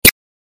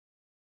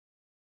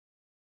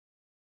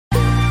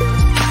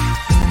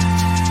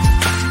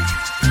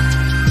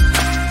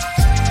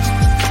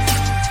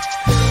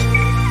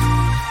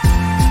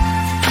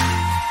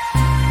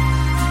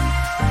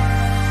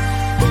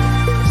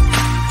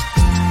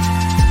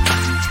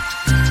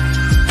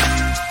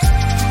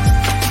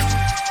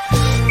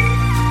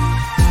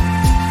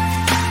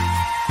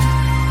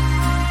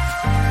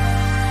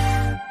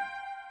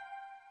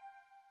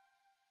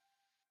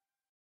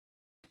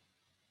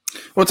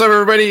What's up,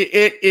 everybody?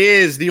 It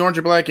is the Orange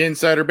and Black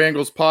Insider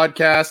Bengals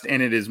podcast,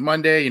 and it is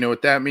Monday. You know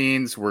what that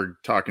means. We're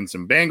talking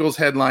some Bengals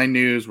headline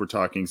news. We're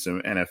talking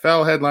some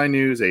NFL headline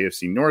news,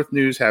 AFC North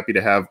news. Happy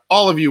to have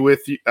all of you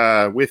with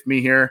me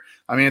here.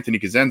 I'm Anthony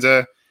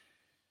Cosenza.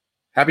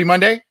 Happy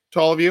Monday to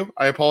all of you.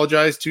 I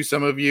apologize to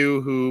some of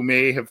you who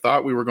may have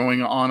thought we were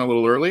going on a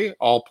little early.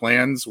 All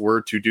plans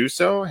were to do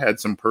so. Had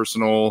some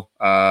personal,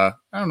 I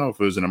don't know if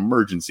it was an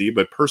emergency,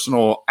 but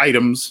personal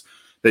items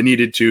that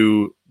needed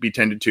to be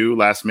tended to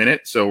last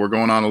minute. So we're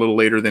going on a little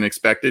later than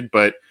expected,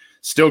 but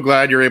still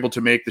glad you're able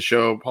to make the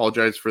show.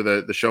 Apologize for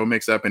the show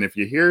mix up. And if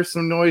you hear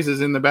some noises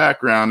in the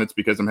background, it's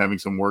because I'm having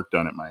some work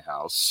done at my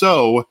house.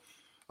 So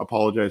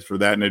apologize for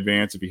that in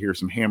advance. If you hear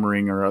some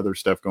hammering or other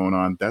stuff going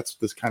on, that's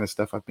this kind of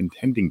stuff I've been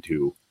tending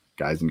to,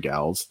 guys and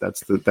gals.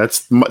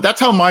 That's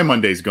how my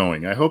Monday's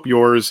going. I hope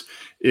yours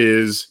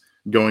is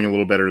going a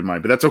little better than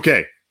mine, but that's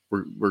okay.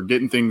 We're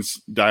getting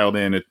things dialed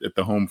in at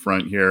the home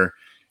front here.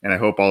 And I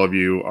hope all of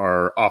you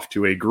are off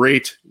to a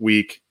great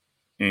week.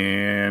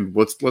 And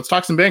let's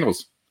talk some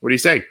Bengals. What do you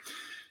say?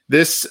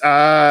 This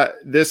we're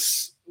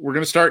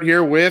going to start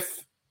here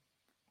with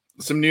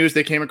some news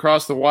that came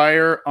across the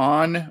wire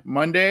on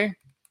Monday.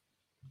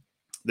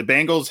 The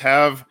Bengals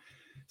have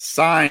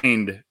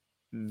signed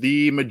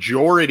the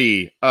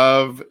majority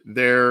of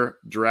their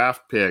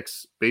draft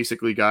picks.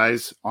 Basically,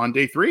 guys, on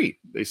day 3,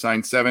 they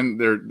signed 7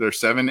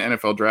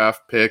 NFL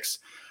draft picks.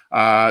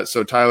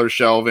 So Tyler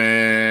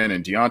Shelvin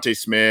and Deontay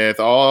Smith,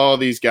 all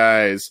these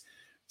guys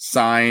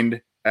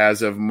signed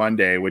as of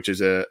Monday, which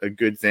is a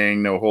good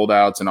thing. No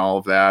holdouts and all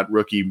of that.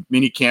 Rookie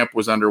minicamp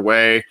was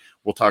underway.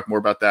 We'll talk more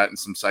about that and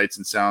some sights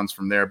and sounds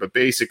from there. But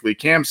basically,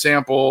 Cam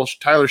Sample,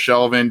 Tyler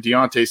Shelvin,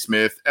 Deontay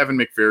Smith, Evan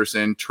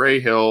McPherson, Trey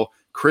Hill,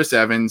 Chris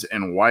Evans,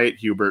 and Wyatt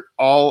Hubert,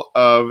 all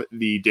of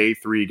the day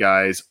 3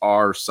 guys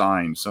are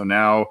signed. So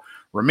now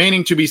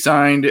remaining to be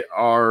signed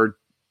are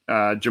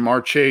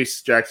Jamar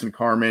Chase, Jackson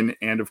Carman,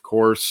 and of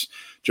course,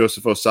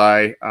 Joseph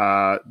Osai.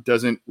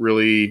 Doesn't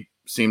really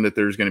seem that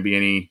there's going to be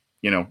any,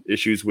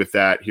 issues with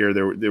that here.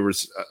 There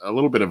was a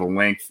little bit of a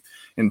length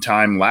in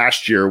time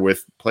last year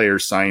with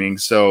players signing.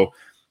 So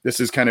this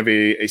is kind of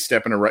a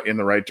step in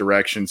the right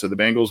direction. So the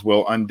Bengals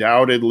will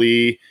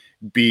undoubtedly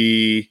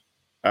be,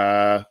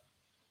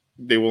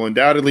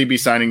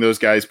 signing those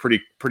guys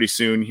pretty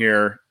soon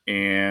here.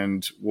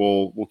 And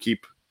we'll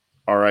keep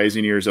our eyes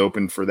and ears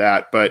open for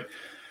that. But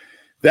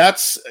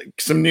that's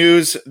some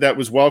news that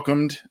was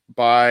welcomed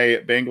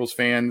by Bengals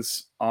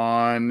fans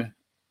on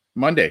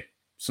Monday.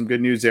 Some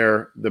good news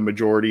there. The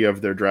majority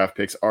of their draft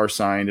picks are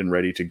signed and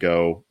ready to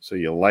go. So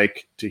you'll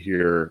like to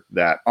hear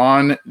that.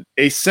 On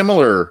a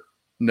similar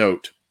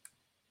note,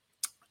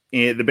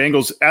 the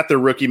Bengals at their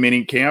rookie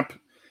mini camp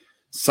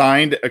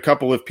signed a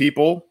couple of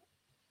people,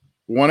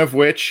 one of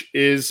which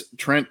is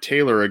Trent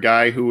Taylor, a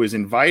guy who was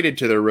invited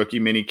to their rookie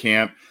mini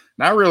camp.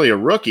 Not really a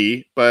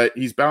rookie, but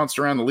he's bounced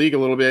around the league a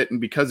little bit, and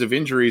because of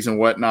injuries and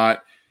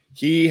whatnot,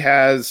 he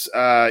has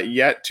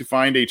yet to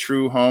find a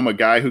true home, a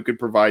guy who could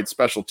provide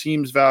special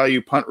teams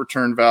value, punt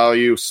return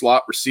value,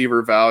 slot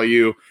receiver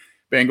value.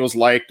 Bengals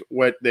liked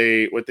what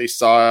they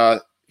saw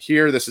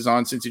here. This is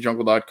on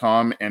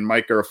CincyJungle.com, and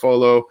Mike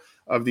Garafolo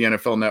of the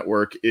NFL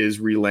Network is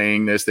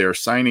relaying this. They are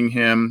signing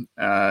him,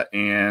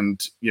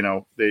 and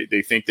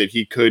they think that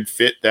he could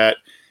fit that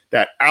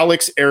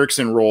Alex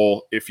Erickson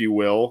role, if you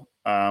will.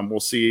 We'll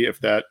see if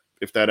that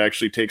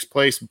actually takes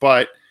place,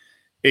 but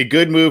a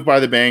good move by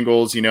the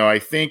Bengals. I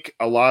think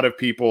a lot of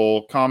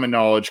people, common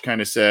knowledge,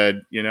 kind of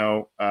said,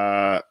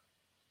 the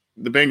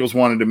Bengals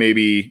wanted to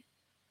maybe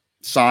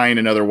sign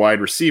another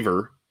wide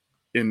receiver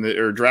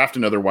or draft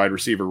another wide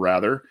receiver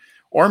rather,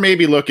 or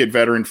maybe look at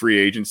veteran free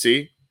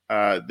agency.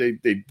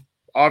 They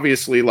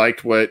obviously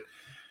liked what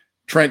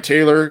Trent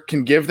Taylor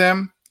can give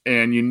them.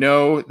 And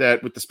that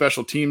with the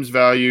special teams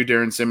value,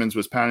 Darren Simmons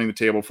was pounding the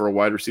table for a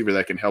wide receiver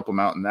that can help him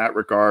out in that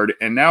regard.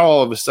 And now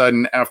all of a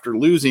sudden, after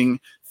losing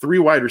 3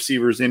 wide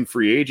receivers in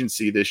free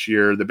agency this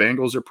year, the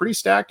Bengals are pretty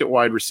stacked at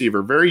wide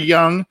receiver. Very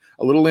young,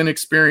 a little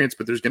inexperienced,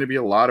 but there's going to be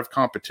a lot of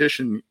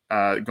competition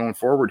going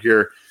forward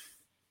here.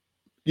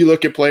 You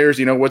look at players,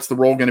 what's the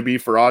role going to be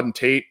for Auden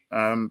Tate?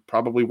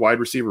 Probably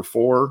wide receiver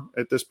 4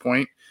 at this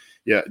point.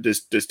 Yeah,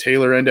 does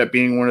Taylor end up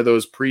being one of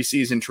those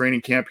preseason training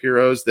camp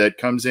heroes that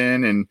comes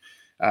in and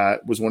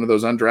was one of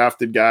those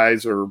undrafted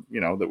guys, or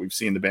that we've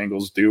seen the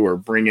Bengals do or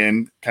bring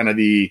in kind of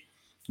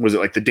was it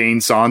like the Dane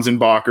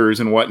Sonsenbachers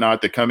and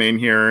whatnot that come in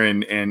here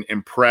and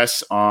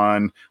impress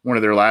on one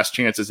of their last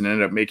chances and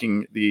ended up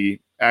making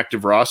the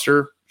active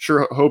roster?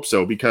 Sure hope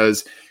so,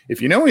 because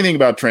if you know anything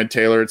about Trent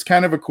Taylor, it's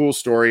kind of a cool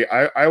story.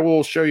 I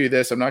will show you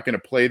this. I'm not going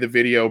to play the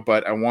video,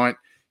 but I want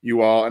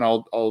you all, and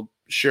I'll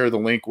share the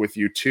link with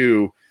you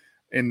too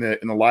in the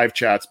live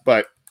chats.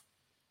 But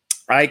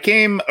I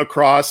came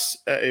across,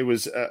 it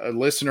was a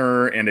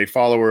listener and a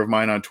follower of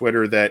mine on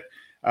Twitter that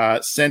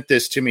sent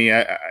this to me.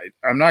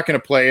 I'm not going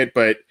to play it,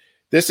 but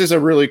This is a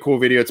really cool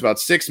video. It's about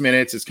 6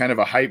 minutes. It's kind of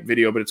a hype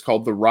video, but it's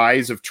called The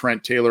Rise of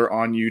Trent Taylor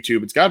on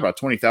YouTube. It's got about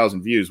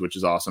 20,000 views, which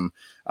is awesome.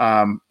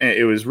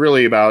 It was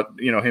really about,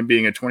 him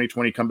being a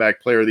 2020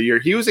 comeback player of the year.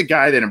 He was a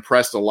guy that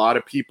impressed a lot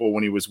of people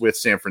when he was with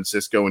San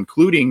Francisco,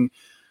 including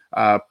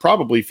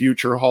probably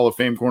future Hall of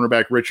Fame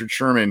cornerback Richard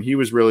Sherman. He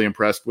was really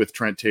impressed with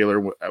Trent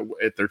Taylor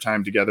at their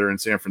time together in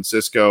San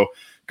Francisco.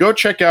 Go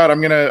check out.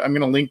 I'm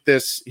gonna link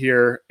this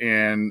here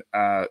and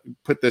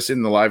put this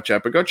in the live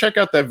chat. But go check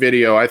out that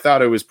video. I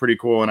thought it was pretty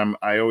cool, and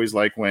I always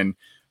like when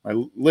my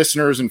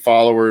listeners and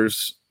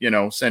followers,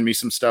 send me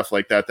some stuff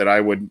like that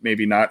I would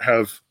maybe not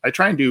have. I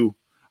try and do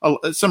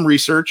some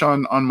research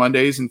on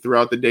Mondays and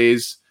throughout the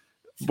days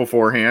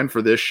beforehand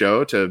for this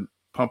show to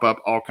pump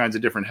up all kinds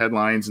of different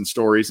headlines and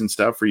stories and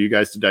stuff for you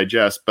guys to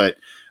digest. But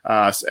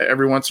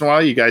every once in a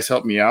while, you guys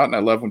help me out, and I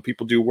love when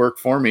people do work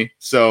for me.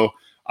 So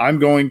I'm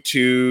going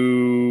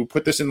to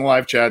put this in the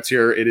live chats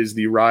here. It is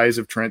The Rise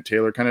of Trent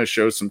Taylor. Kind of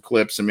shows some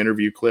clips, some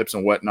interview clips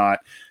and whatnot.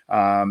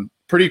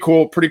 Pretty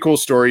cool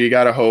story. You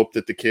got to hope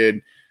that the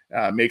kid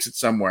makes it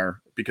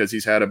somewhere, because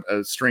he's had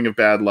a string of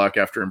bad luck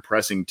after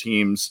impressing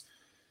teams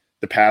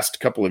the past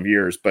couple of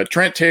years. But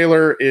Trent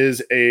Taylor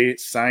is a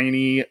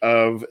signee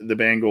of the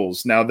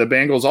Bengals. Now, the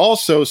Bengals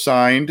also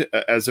signed,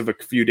 as of a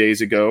few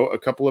days ago, a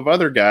couple of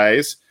other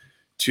guys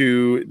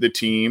to the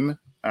team.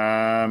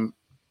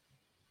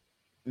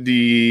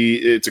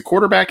 It's a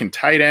quarterback and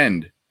tight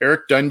end,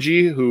 Eric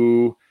Dungy,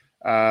 who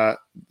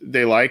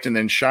they liked, and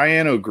then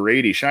Cheyenne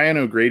O'Grady. Cheyenne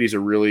O'Grady's a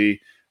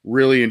really,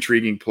 really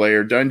intriguing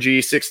player. Dungy,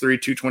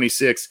 6'3",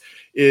 226,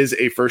 is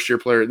a first-year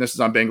player, and this is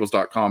on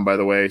Bengals.com, by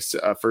the way,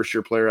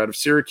 first-year player out of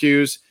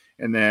Syracuse.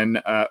 And then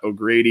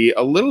O'Grady,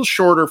 a little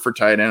shorter for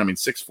tight end. I mean,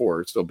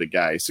 6'4", still a big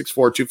guy,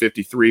 6'4",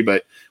 253,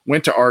 but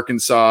went to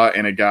Arkansas,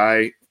 and a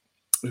guy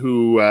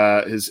who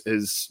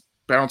has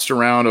bounced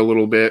around a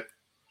little bit.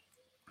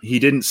 He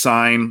didn't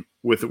sign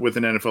with an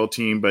NFL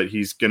team, but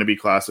he's going to be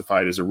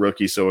classified as a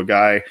rookie. So a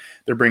guy,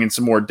 they're bringing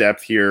some more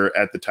depth here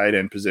at the tight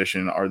end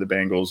position are the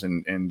Bengals,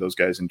 and those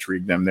guys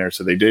intrigued them there.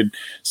 So they did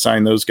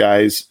sign those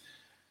guys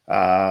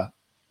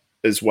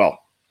as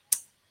well.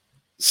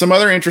 Some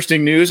other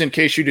interesting news, in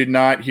case you did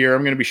not hear,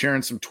 I'm going to be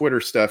sharing some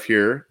Twitter stuff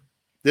here.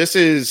 This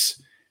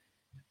is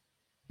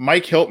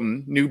Mike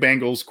Hilton, new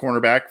Bengals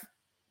cornerback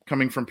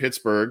coming from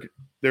Pittsburgh.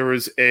 There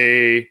was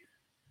a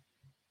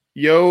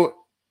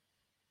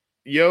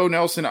Yo,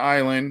 Nelson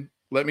Island,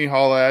 let me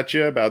holla at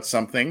you about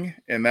something.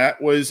 And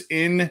that was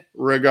in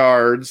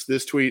regards,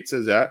 this tweet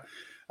says that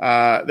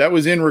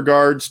was in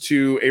regards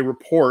to a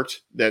report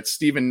that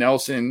Steven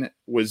Nelson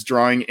was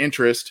drawing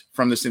interest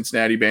from the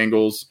Cincinnati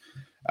Bengals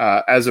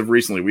as of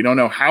recently. We don't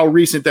know how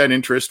recent that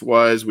interest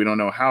was. We don't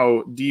know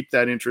how deep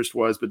that interest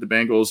was, but the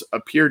Bengals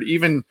appeared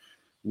even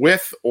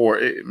with, or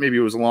maybe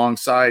it was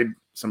alongside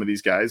some of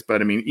these guys, but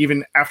I mean,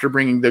 even after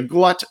bringing the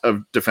glut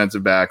of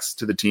defensive backs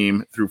to the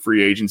team through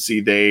free agency,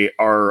 they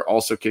are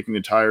also kicking the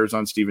tires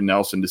on Steven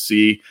Nelson to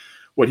see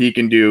what he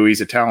can do.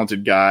 He's a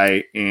talented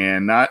guy,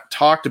 and not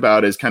talked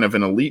about as kind of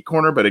an elite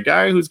corner, but a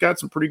guy who's got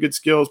some pretty good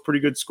skills, pretty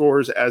good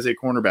scores as a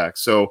cornerback.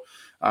 So,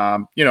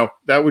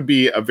 that would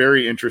be a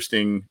very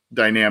interesting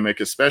dynamic,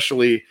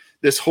 especially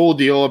this whole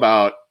deal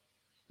about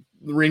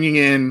bringing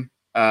in,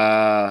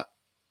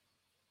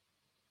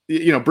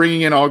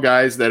 bringing in all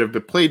guys that have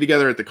been played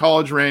together at the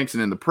college ranks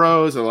and in the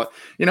pros. I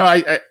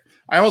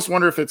almost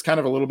wonder if it's kind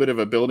of a little bit of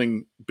a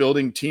building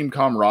team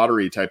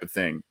camaraderie type of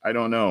thing. I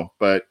don't know,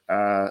 but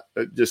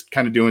just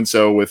kind of doing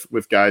so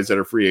with guys that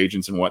are free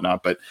agents and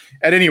whatnot. But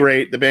at any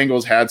rate, the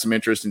Bengals had some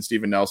interest in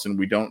Steven Nelson.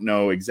 We don't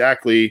know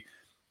exactly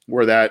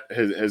where that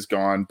has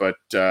gone, but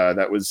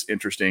that was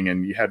interesting.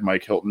 And you had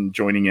Mike Hilton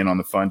joining in on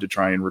the fun to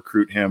try and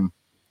recruit him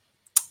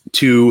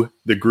to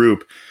the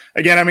group.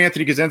 Again, I'm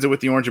Anthony Cosenza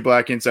with the Orange and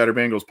Black Insider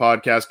Bengals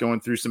podcast,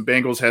 going through some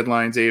Bengals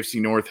headlines, AFC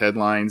North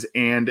headlines,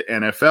 and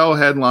NFL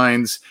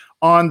headlines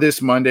on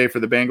this Monday for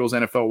the Bengals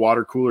NFL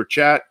Water Cooler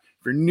Chat.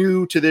 If you're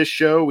new to this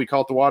show, we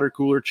call it the Water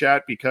Cooler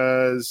Chat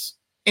because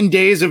in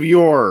days of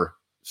yore,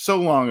 so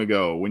long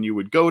ago, when you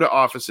would go to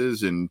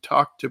offices and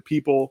talk to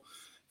people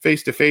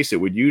face to face, it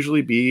would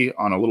usually be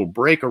on a little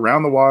break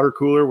around the water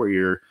cooler where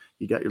you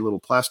got your little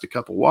plastic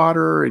cup of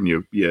water and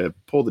you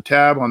pull the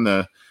tab on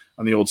the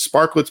old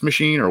Sparklets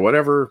machine or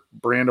whatever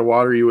brand of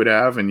water you would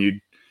have, and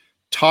you'd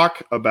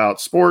talk about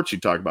sports,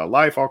 you'd talk about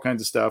life, all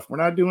kinds of stuff. We're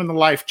not doing the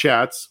life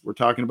chats. We're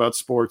talking about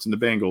sports and the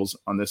Bengals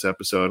on this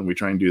episode, and we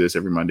try and do this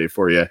every Monday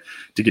for you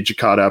to get you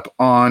caught up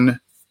on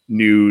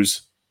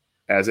news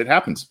as it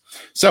happens.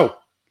 So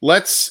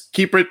let's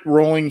keep it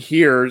rolling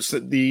here. So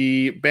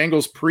the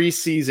Bengals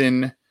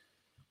preseason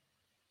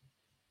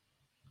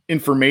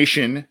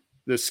information,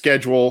 the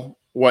schedule,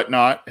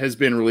 whatnot, has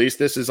been released.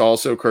 This is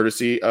also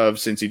courtesy of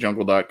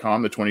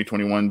CincyJungle.com, the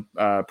 2021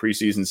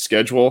 preseason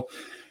schedule.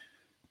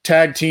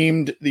 Tag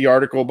teamed the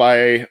article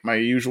by my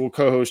usual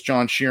co-host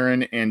John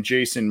Sheeran and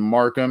Jason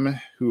Markham,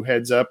 who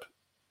heads up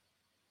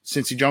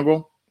Cincy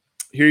Jungle.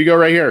 Here you go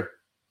right here.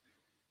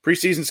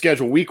 Preseason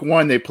schedule. Week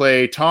 1, they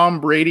play Tom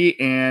Brady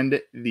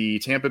and the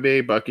Tampa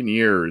Bay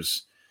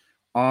Buccaneers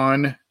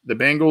on the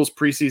Bengals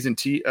preseason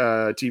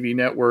TV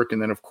network,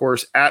 and then, of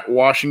course, at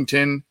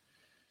Washington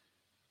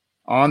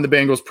on the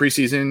Bengals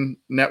preseason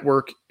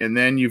network. And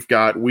then you've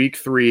got week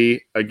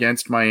 3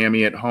 against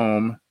Miami at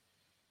home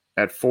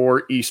at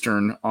 4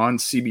 Eastern on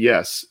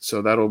CBS.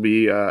 So that'll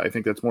be, I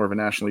think that's more of a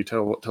nationally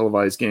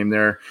televised game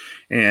there.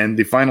 And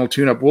the final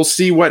tune-up, we'll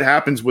see what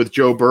happens with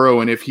Joe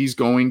Burrow and if he's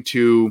going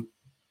to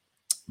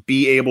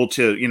be able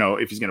to,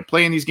 if he's going to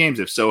play in these games,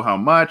 if so, how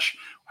much,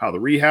 how the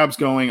rehab's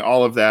going,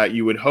 all of that.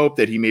 You would hope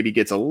that he maybe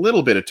gets a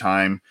little bit of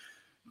time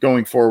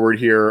going forward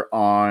here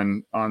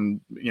on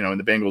in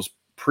the Bengals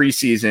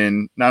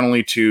preseason, not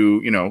only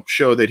to,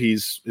 show that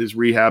his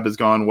rehab has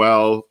gone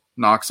well,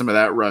 knock some of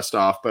that rust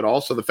off, but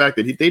also the fact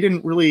that they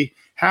didn't really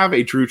have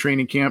a true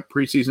training camp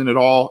preseason at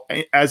all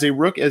as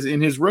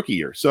in his rookie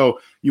year. So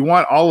you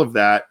want all of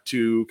that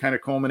to kind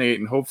of culminate,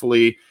 and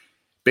hopefully,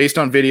 based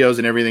on videos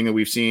and everything that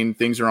we've seen,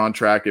 things are on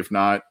track, if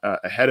not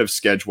ahead of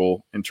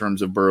schedule in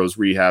terms of Burrow's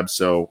rehab.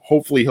 So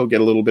hopefully he'll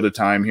get a little bit of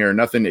time here.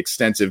 Nothing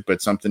extensive,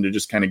 but something to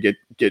just kind of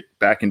get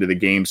back into the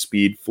game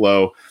speed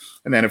flow.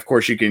 And then, of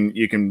course, you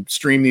can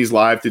stream these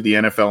live through the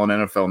NFL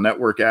and NFL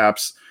Network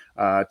apps,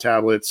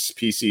 tablets,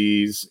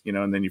 PCs,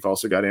 and then you've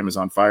also got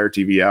Amazon Fire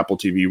TV, Apple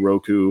TV,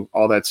 Roku,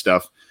 all that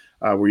stuff,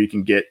 where you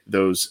can get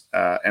those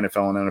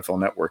NFL and NFL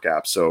Network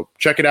apps. So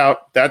check it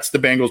out. That's the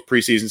Bengals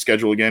preseason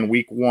schedule again.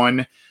 Week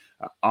 1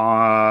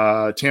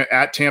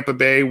 at Tampa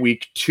Bay,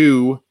 week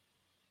 2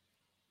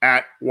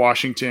 at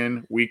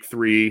Washington, week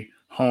 3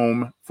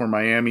 home for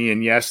Miami.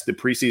 And yes, the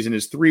preseason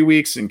is 3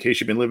 weeks. In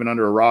case you've been living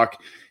under a rock,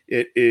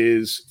 it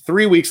is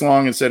 3 weeks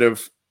long instead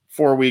of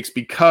 4 weeks,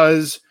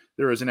 because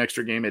there is an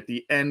extra game at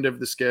the end of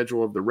the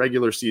schedule, of the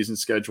regular season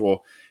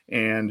schedule.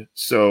 And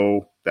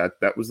so that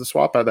was the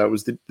swap out. That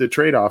was the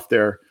trade-off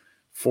there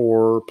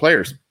for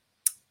players.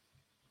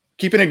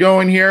 Keeping it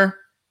going here.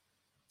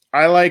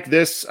 I like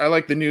this. I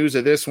like the news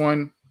of this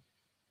one.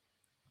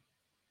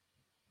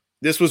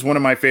 This was one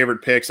of my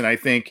favorite picks, and I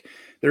think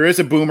there is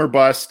a boomer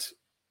bust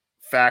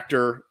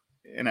factor,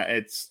 and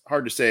it's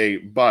hard to say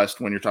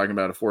bust when you're talking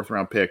about a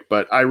 4th-round pick,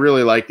 but I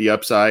really like the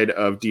upside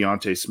of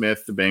Deontay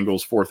Smith, the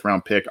Bengals'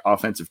 4th-round pick,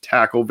 offensive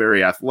tackle,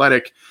 very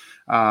athletic,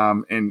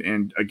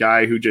 and a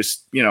guy who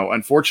just,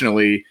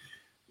 unfortunately,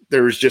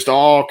 there was just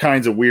all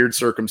kinds of weird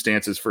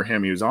circumstances for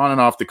him. He was on and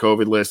off the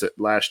COVID list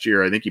last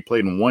year. I think he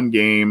played in one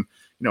game.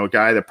 A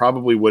guy that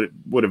probably would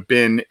have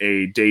been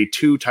a day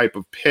 2 type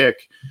of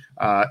pick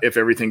if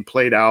everything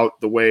played out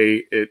the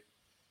way it,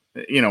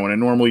 in a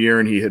normal year,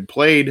 and he had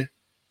played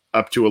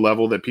up to a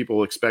level that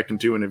people expect him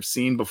to and have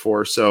seen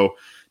before. So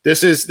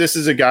this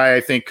is a guy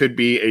I think could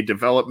be a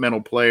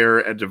developmental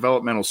player, a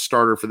developmental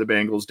starter for the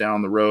Bengals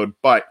down the road.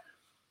 But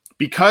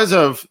because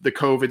of the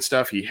COVID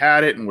stuff, he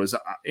had it and was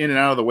in and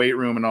out of the weight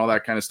room and all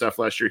that kind of stuff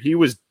last year. He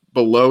was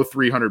below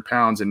 300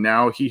 pounds, and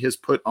now he has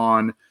put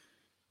on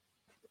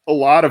a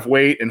lot of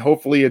weight, and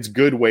hopefully it's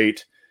good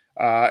weight.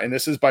 And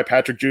this is by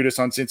Patrick Judas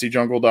on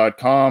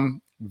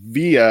CincyJungle.com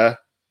via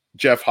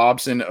Jeff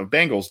Hobson of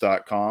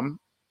Bengals.com.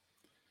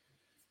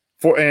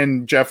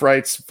 And Jeff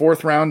writes,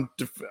 4th-round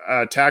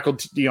tackle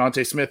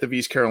Deontay Smith of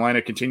East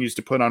Carolina continues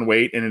to put on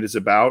weight, and it is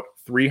about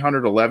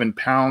 311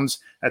 pounds.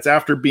 That's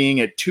after being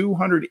at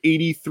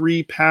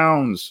 283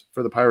 pounds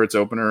for the Pirates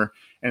opener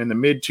and in the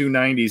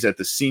mid-290s at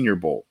the Senior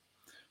Bowl.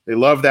 They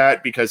love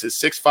that because his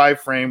 6'5"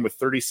 frame with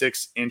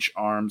 36-inch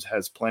arms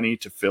has plenty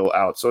to fill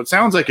out. So it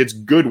sounds like it's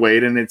good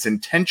weight, and it's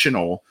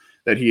intentional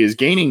that he is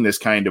gaining this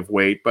kind of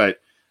weight. But,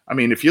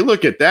 if you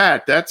look at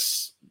that,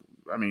 it's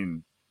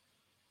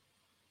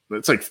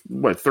like,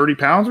 30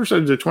 pounds or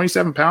so?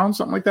 27 pounds,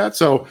 something like that.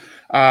 So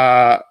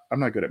I'm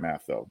not good at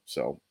math, though.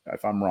 So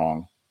if I'm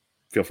wrong,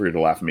 feel free to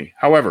laugh at me.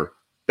 However,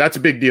 that's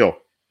a big deal.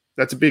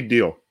 That's a big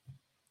deal.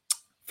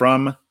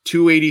 From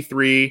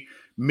 283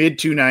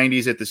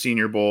 mid-290s at the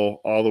Senior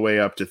Bowl all the way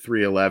up to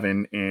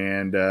 311.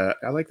 And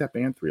I like that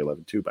band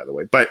 311 too, by the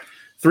way. But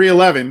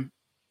 311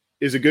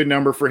 is a good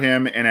number for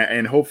him,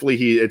 and hopefully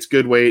it's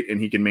good weight, and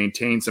he can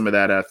maintain some of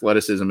that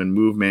athleticism and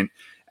movement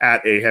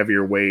at a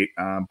heavier weight,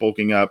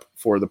 bulking up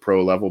for the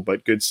pro level,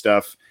 but good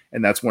stuff.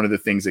 And that's one of the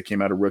things that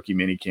came out of rookie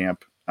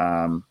minicamp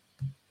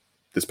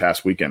this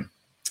past weekend.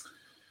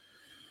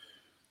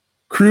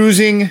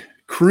 Cruising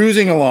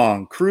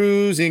along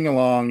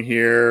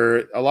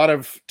here. A lot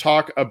of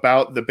talk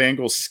about the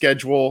Bengals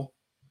schedule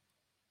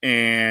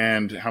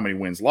and how many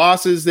wins,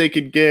 losses they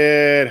could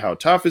get. How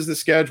tough is the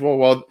schedule?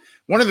 Well,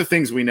 one of the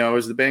things we know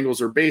is the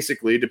Bengals are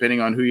basically,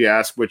 depending on who you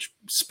ask, which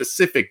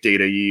specific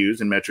data you use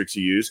and metrics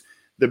you use,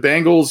 the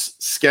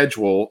Bengals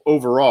schedule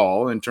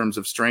overall in terms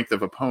of strength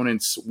of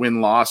opponents'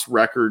 win-loss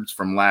records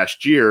from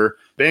last year,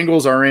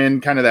 Bengals are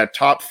in kind of that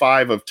top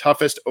 5 of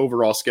toughest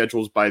overall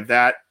schedules by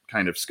that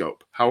kind of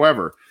scope.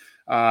 However,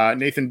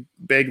 Nathan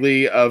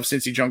Begley of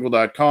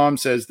CincyJungle.com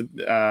says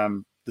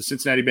the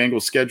Cincinnati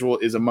Bengals schedule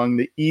is among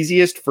the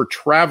easiest for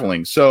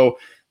traveling. So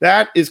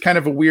that is kind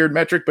of a weird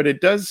metric, but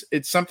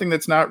it's something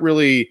that's not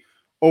really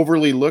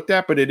overly looked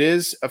at, but it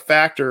is a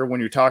factor when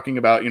you're talking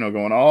about,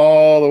 going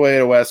all the way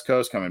to West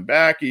Coast, coming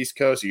back East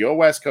Coast, you go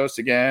West Coast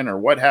again, or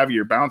what have you,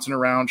 you're bouncing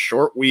around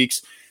short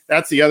weeks.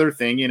 that's the other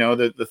thing,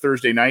 the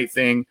Thursday night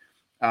thing.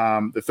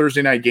 The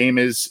Thursday night game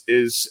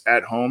is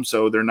at home,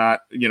 so they're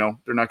not going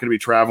to be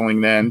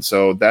traveling then.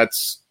 So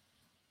that's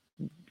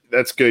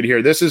good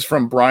here. This is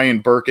from Brian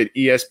Burke at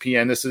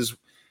ESPN. This is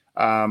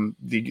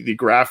the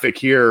graphic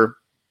here.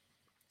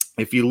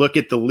 If you look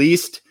at the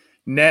least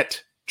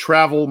net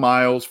travel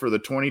miles for the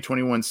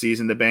 2021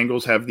 season, the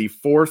Bengals have the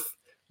fourth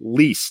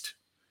least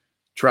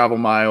travel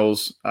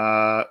miles,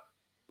 a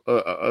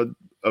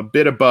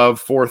bit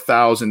above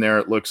 4,000 there,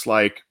 it looks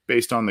like,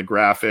 based on the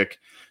graphic.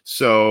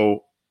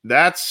 So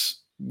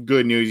that's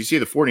good news. You see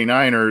the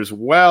 49ers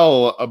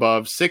well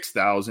above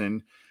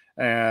 6,000.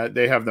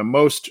 They have the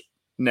most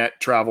net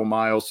travel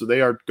miles, so they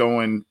are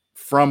going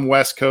from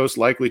West Coast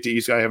likely to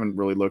East. I haven't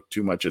really looked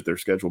too much at their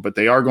schedule, but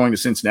they are going to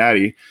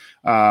Cincinnati.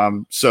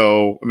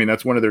 So I mean,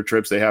 that's one of their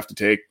trips they have to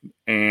take.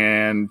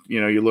 And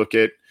you look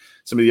at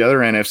some of the other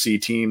NFC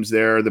teams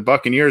there. The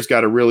Buccaneers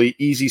got a really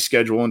easy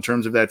schedule in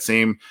terms of that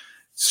same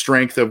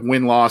strength of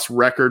win-loss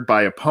record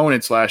by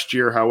opponents last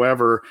year.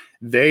 However,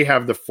 they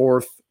have the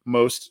fourth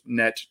most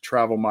net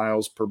travel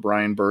miles per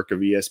Brian Burke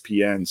of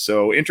ESPN.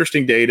 So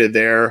interesting data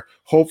there.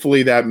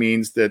 Hopefully that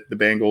means that the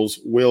Bengals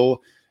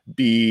will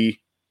be,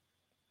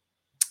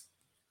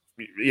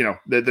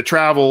 the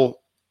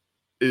travel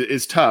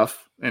is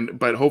tough,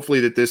 but hopefully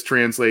that this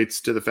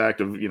translates to the fact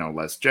of,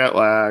 less jet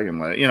lag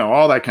and,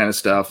 all that kind of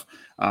stuff.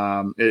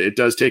 It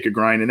does take a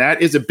grind, and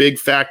that is a big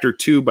factor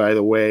too, by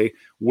the way,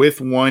 with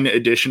one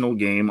additional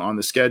game on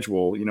the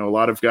schedule. A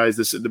lot of guys,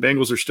 the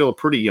Bengals are still a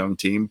pretty young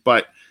team,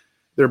 but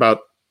they're about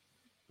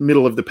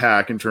middle of the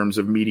pack in terms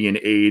of median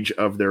age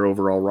of their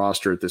overall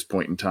roster at this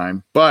point in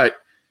time. But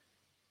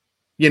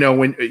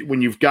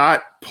when you've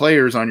got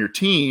players on your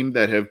team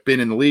that have been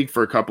in the league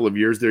for a couple of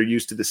years, they're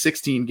used to the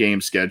 16 game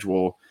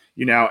schedule.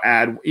 You now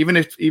add,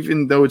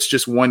 even though it's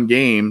just one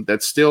game,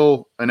 that's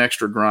still an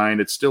extra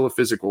grind. It's still a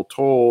physical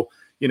toll,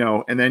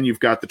 and then you've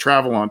got the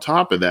travel on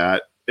top of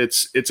that.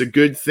 It's a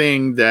good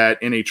thing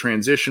that in a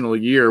transitional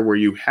year where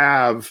you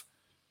have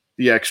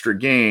the extra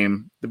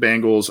game, the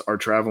Bengals are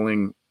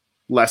traveling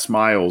less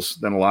miles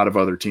than a lot of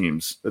other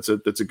teams. That's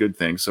a good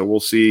thing. So we'll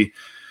see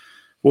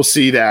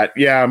that.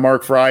 Yeah.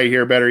 Mark Fry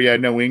here. Better yet,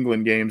 no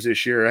England games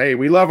this year. Hey,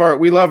 we love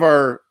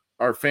our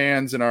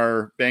fans and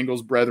our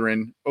Bengals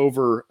brethren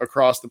over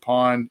across the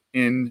pond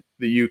in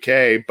the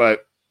UK,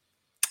 but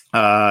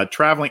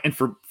traveling, and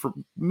for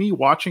me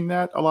watching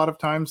that a lot of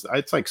times,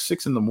 it's like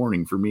 6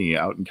 a.m. for me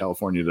out in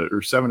California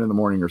or 7 a.m.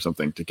 or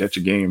something to catch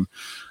a game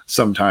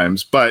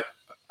sometimes. But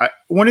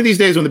one of these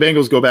days when the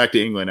Bengals go back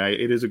to England,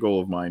 it is a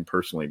goal of mine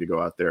personally to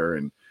go out there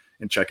and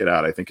check it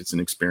out. I think it's an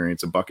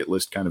experience, a bucket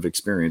list kind of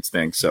experience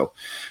thing. So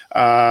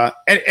at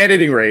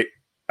any rate,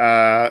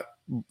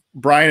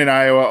 Brian in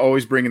Iowa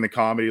always bringing the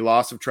comedy.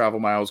 Loss of travel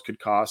miles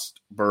could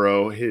cost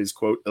Burrow his,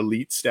 quote,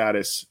 elite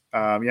status.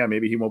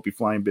 Maybe he won't be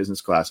flying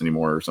business class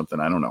anymore or something.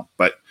 I don't know,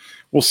 but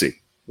we'll see.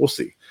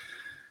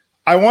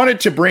 I wanted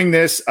to bring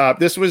this up.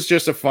 This was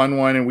just a fun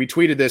one, and we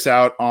tweeted this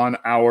out on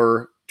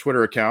our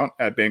Twitter account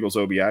at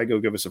BengalsOBI. Go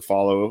give us a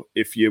follow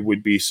if you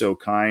would be so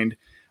kind.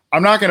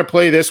 I'm not going to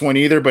play this one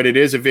either, but it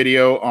is a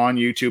video on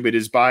YouTube. It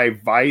is by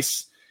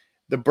Vice.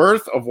 The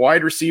Birth of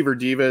Wide Receiver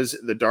Divas,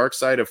 The Dark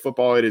Side of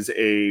Football. It is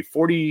a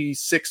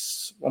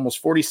 46,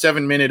 almost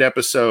 47-minute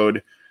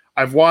episode.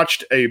 I've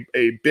watched a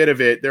bit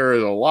of it. There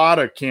is a lot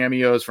of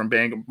cameos from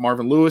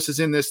Marvin Lewis is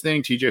in this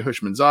thing. TJ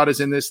Hushmanzada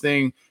is in this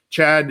thing.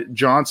 Chad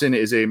Johnson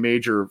is a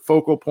major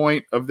focal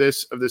point of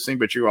this thing,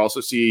 but you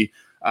also see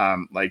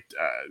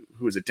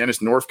who was it? Dennis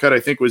Northcutt, I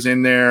think, was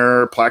in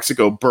there.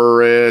 Plaxico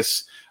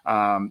Burress,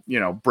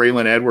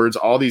 Braylon Edwards.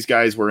 All these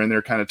guys were in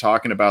there kind of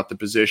talking about the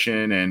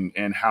position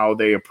and how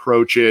they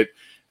approach it,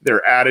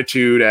 their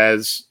attitude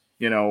as,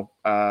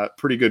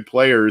 pretty good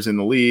players in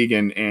the league.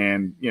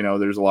 And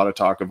there's a lot of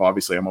talk of,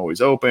 obviously, I'm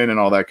always open and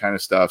all that kind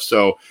of stuff.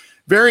 So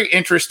very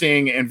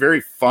interesting and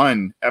very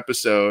fun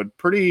episode.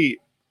 Pretty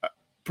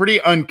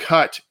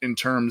uncut in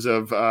terms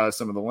of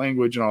some of the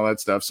language and all that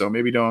stuff. So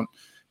maybe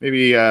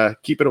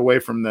keep it away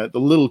from the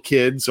little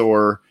kids,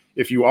 or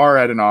if you are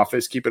at an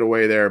office, keep it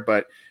away there.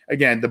 But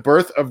again, The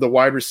Birth of the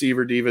Wide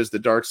Receiver Divas, The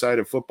Dark Side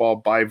of Football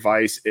by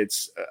Vice.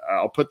 It's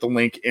I'll put the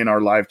link in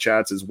our live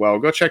chats as well.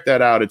 Go check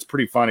that out. It's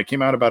pretty fun. It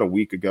came out about a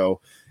week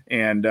ago,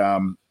 and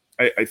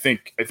I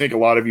think a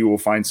lot of you will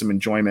find some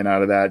enjoyment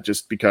out of that,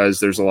 just because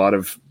there's a lot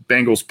of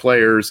Bengals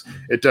players.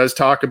 It does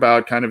talk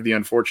about kind of the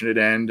unfortunate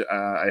end.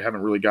 I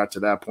haven't really got to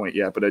that point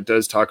yet, but it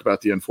does talk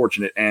about the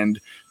unfortunate end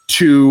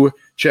to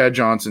Chad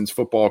Johnson's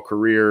football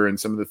career and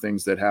some of the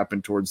things that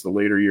happened towards the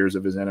later years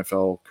of his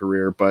NFL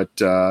career.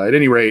 But at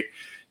any rate,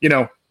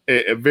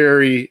 a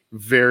very,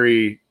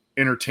 very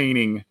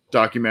entertaining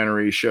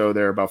documentary show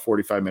there, about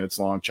 45 minutes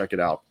long. Check it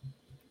out.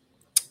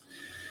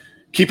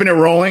 Keeping it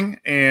rolling,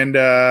 and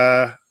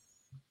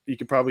you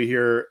can probably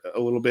hear a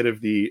little bit of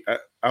the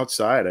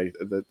outside.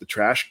 The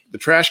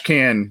trash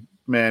can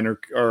men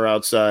are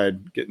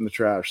outside getting the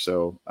trash.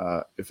 So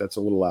if that's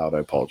a little loud, I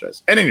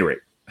apologize. At any rate,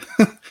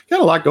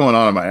 got a lot going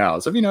on in my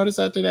house. Have you noticed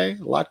that today?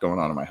 A lot going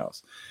on in my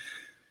house.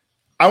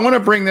 I want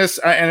to bring this,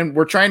 and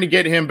we're trying to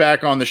get him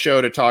back on the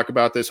show to talk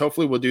about this.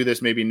 Hopefully we'll do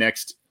this maybe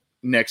next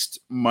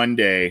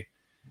Monday.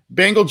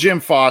 Bengal Jim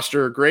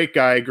Foster, great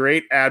guy,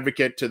 great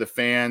advocate to the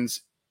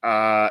fans.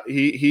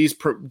 He's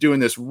doing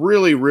this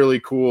really, really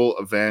cool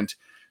event,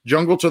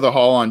 Jungle to the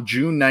Hall, on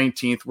June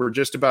 19th. We're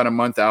just about a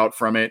month out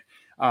from it.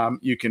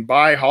 You can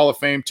buy Hall of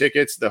Fame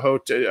tickets,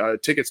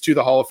 tickets to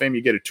the Hall of Fame.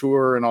 You get a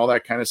tour and all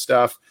that kind of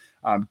stuff.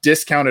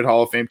 Discounted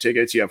Hall of Fame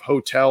tickets. You have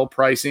hotel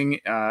pricing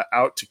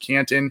out to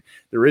Canton.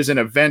 There is an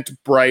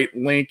Eventbrite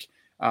link,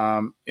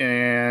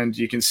 and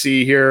you can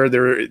see here.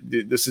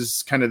 This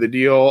is kind of the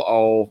deal.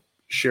 I'll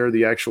share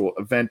the actual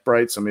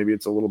Eventbrite, so maybe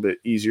it's a little bit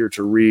easier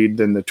to read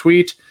than the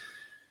tweet.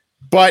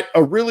 But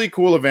a really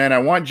cool event. I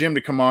want Jim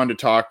to come on to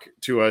talk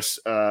to us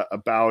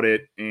about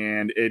it,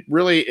 and it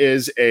really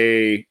is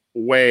a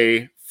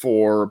way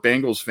for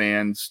Bengals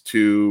fans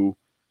to,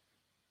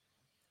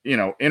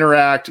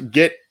 interact,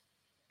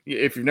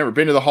 if you've never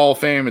been to the Hall of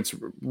Fame, it's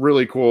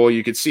really cool.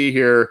 You can see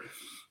here,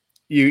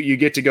 you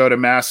get to go to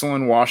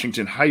Massillon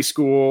Washington High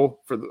School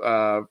for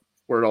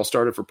where it all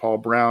started for Paul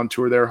Brown,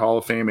 tour their Hall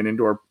of Fame and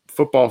indoor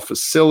football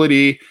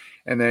facility.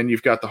 And then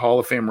you've got the Hall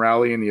of Fame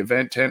rally in the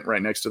event tent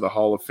right next to the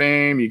Hall of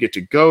Fame. You get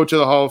to go to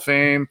the Hall of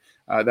Fame.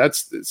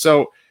 That's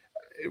so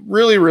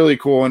really, really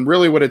cool. And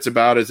really what it's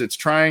about is it's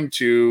trying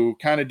to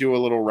kind of do a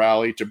little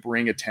rally to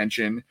bring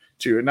attention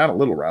to, not a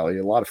little rally,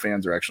 a lot of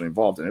fans are actually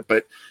involved in it,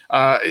 but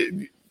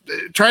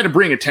try to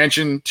bring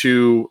attention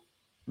to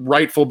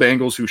rightful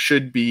Bengals who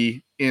should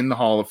be in the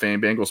Hall of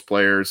Fame, Bengals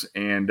players,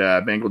 and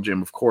Bengal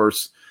Jim, of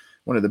course,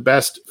 one of the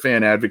best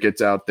fan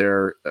advocates out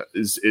there,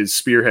 is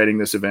spearheading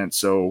this event.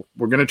 So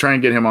we're going to try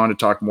and get him on to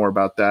talk more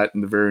about that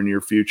in the very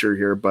near future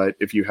here. But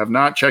if you have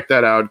not checked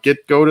that out,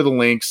 go to the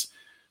links,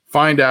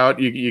 find out.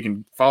 You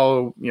can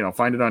follow,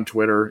 find it on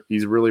Twitter.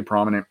 He's a really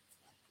prominent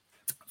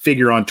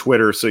figure on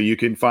Twitter, so you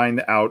can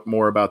find out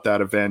more about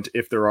that event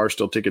if there are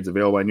still tickets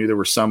available. I knew there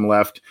were some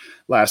left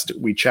last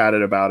we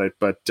chatted about it,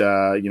 but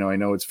I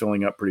know it's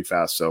filling up pretty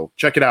fast. So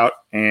check it out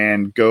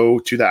and go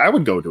to that. I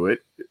would go to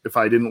it if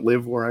I didn't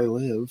live where I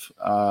live.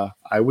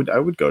 I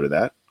would go to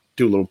that,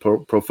 do a little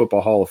Pro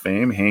Football Hall of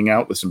Fame, hang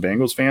out with some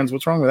Bengals fans.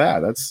 What's wrong with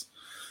that?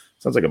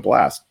 Sounds like a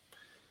blast.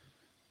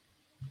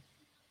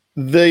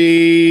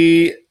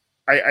 I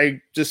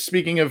just,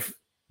 speaking of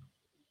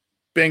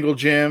Bengal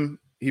Jim,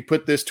 he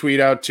put this tweet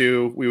out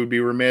too. We would be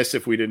remiss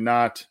if we did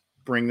not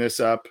bring this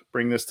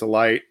to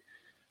light.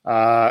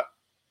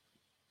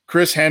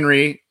 Chris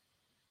Henry,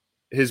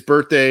 his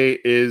birthday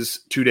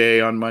is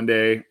today on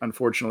Monday,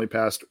 unfortunately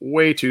passed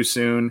way too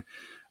soon.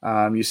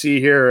 You see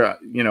here,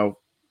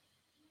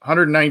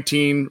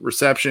 119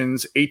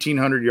 receptions,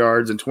 1,800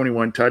 yards, and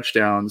 21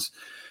 touchdowns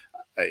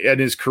in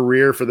his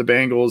career for the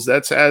Bengals.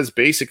 That's as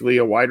basically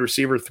a wide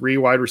receiver 3,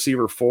 wide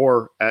receiver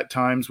 4 at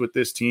times with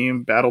this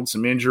team, battled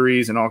some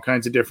injuries and all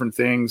kinds of different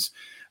things.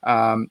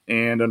 And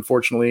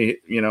unfortunately,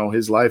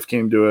 his life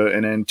came to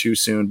an end too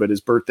soon, but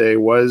his birthday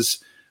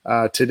was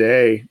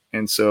today.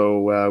 And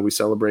so we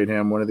celebrate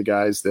him, one of the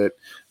guys that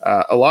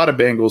a lot of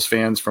Bengals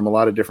fans from a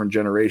lot of different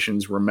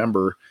generations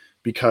remember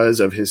because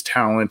of his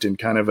talent and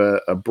kind of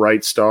a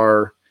bright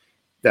star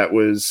that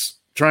was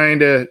trying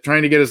to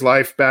get his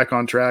life back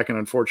on track. And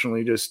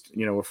unfortunately just,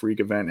 a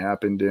freak event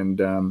happened and,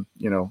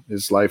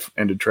 his life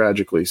ended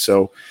tragically.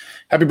 So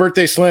happy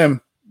birthday, Slim.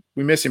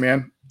 We miss you,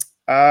 man.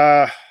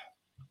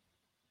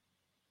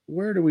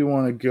 Where do we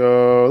want to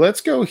go?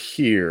 Let's go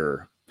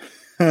here.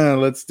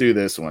 Let's do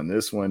this one.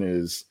 This one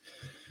is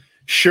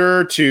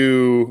sure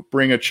to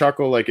bring a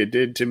chuckle like it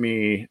did to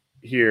me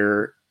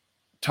here.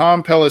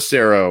 Tom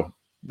Pelissero,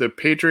 the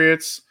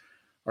Patriots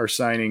are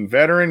signing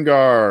veteran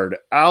guard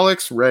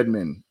Alex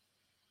Redmond.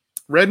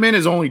 Redmond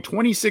is only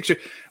 26.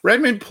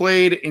 Redmond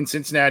played in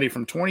Cincinnati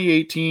from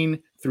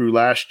 2018 through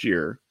last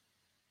year.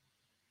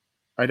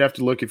 I'd have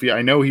to look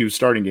I know he was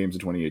starting games in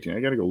 2018.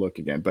 I got to go look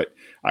again, but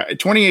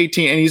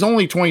 2018, and he's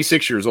only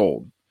 26 years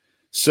old.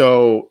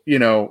 So,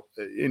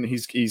 and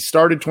he's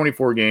started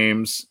 24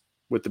 games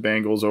with the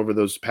Bengals over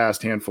those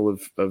past handful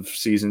of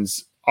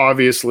seasons.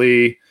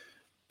 Obviously,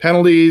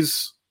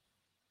 penalties,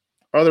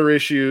 other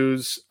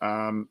issues,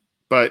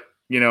 but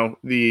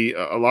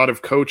a lot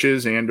of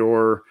coaches and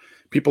or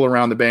people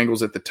around the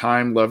Bengals at the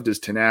time loved his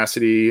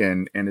tenacity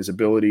and his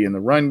ability in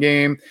the run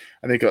game.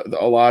 I think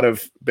a lot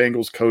of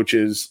Bengals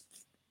coaches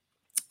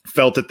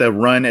felt that the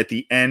run at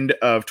the end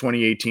of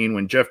 2018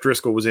 when Jeff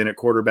Driscoll was in at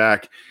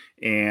quarterback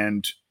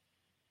and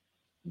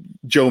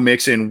Joe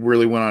Mixon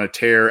really went on a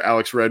tear,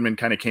 Alex Redmond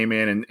kind of came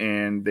in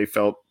and they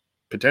felt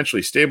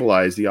potentially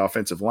stabilized the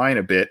offensive line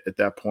a bit at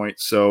that point.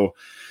 So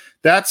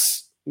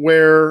that's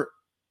where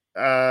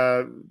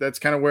that's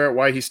kind of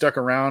why he stuck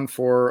around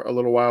for a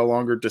little while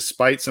longer,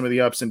 despite some of the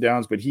ups and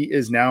downs, but he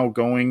is now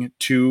going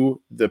to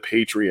the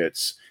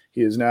Patriots. He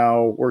is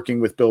now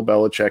working with Bill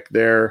Belichick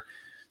there.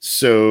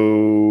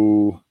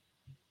 So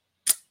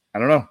I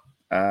don't know.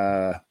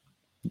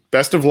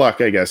 Best of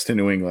luck, I guess, to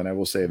New England. I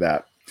will say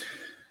that.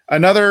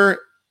 Another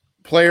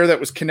player that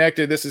was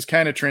connected, this is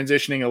kind of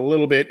transitioning a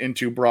little bit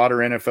into broader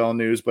NFL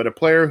news, but a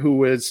player who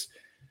was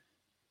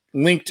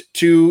linked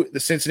to the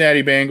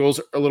Cincinnati Bengals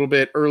a little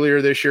bit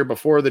earlier this year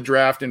before the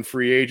draft and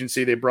free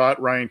agency. They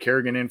brought Ryan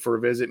Kerrigan in for a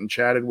visit and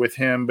chatted with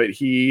him, but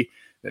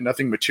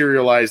nothing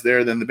materialized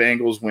there. Then the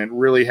Bengals went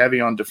really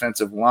heavy on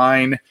defensive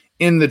line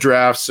in the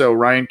draft. So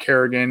Ryan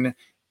Kerrigan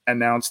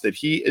announced that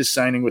he is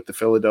signing with the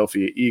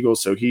Philadelphia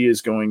Eagles. So he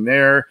is going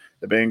there.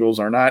 The Bengals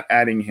are not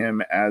adding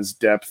him as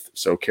depth.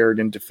 So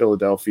Kerrigan to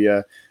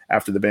Philadelphia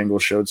after the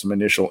Bengals showed some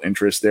initial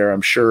interest there.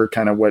 I'm sure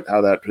kind of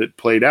how that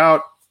played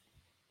out.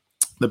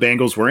 The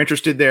Bengals were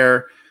interested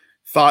there,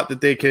 thought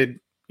that they could,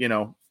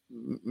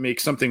 make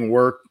something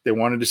work. They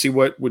wanted to see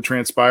what would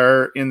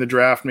transpire in the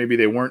draft. Maybe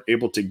they weren't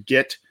able to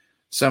get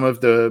some of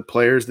the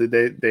players that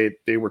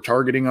they were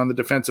targeting on the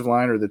defensive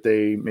line, or that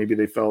they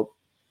felt,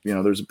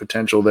 there's a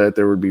potential that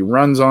there would be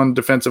runs on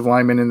defensive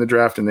linemen in the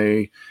draft and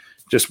they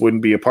just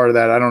wouldn't be a part of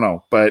that. I don't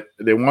know, but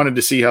they wanted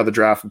to see how the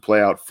draft would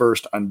play out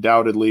first.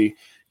 Undoubtedly,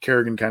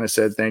 Kerrigan kind of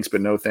said thanks,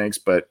 but no thanks,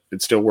 but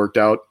it still worked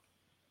out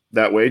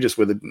that way, just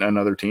with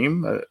another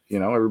team.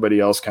 Everybody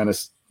else kind of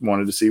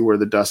wanted to see where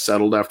the dust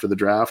settled after the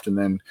draft, and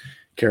then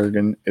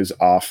Kerrigan is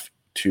off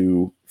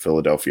to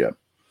Philadelphia.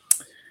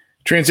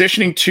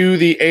 Transitioning to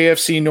the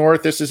AFC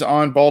North, this is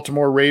on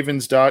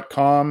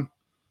BaltimoreRavens.com.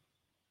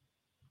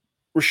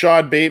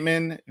 Rashad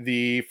Bateman,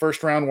 the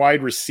first-round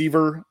wide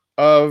receiver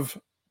of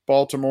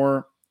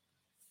Baltimore,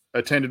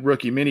 attended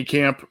rookie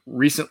minicamp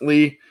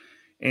recently,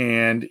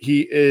 and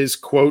he is,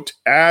 quote,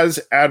 as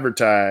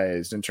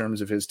advertised in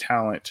terms of his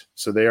talent.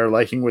 So they are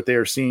liking what they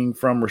are seeing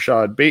from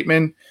Rashad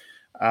Bateman.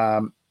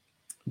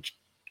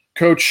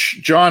 Coach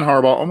John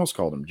Harbaugh, almost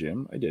called him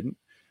Jim. I didn't.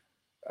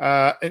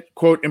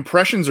 Quote,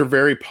 impressions are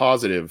very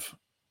positive.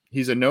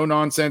 He's a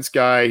no-nonsense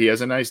guy. He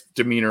has a nice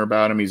demeanor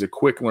about him. He's a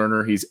quick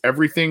learner. He's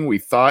everything we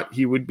thought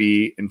he would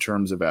be in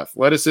terms of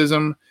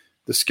athleticism,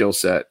 the skill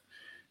set.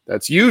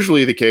 That's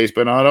usually the case,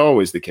 but not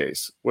always the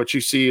case. What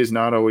you see is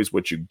not always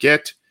what you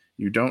get.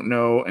 You don't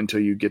know until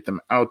you get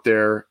them out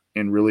there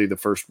in really the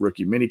first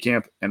rookie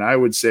minicamp. And I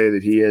would say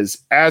that he is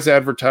as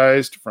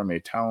advertised from a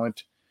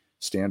talent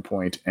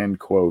standpoint, end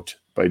quote,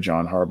 by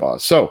John Harbaugh.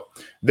 So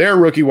their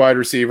rookie wide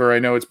receiver, I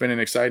know it's been an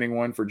exciting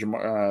one for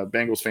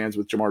Bengals fans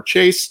with Jamar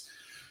Chase.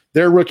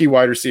 Their rookie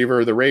wide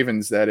receiver, the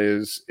Ravens, that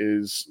is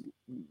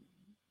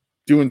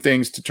doing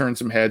things to turn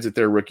some heads at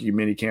their rookie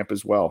minicamp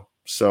as well.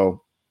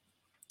 So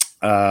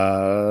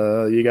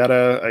you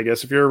gotta, I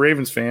guess if you're a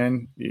Ravens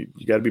fan, you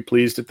gotta be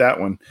pleased at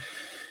that one.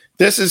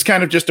 This is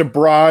kind of just a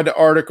broad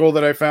article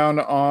that I found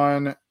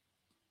on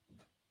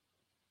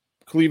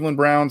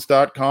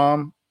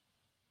clevelandbrowns.com.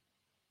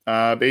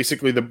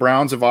 Basically, the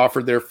Browns have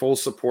offered their full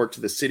support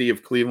to the city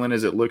of Cleveland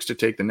as it looks to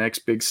take the next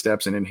big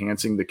steps in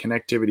enhancing the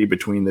connectivity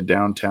between the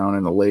downtown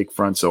and the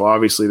lakefront. So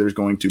obviously there's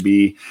going to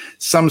be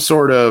some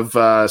sort of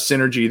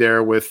synergy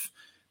there with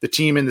the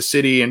team in the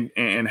city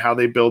and how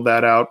they build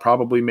that out,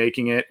 probably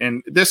making it.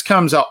 And this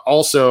comes out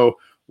also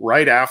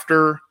right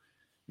after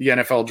the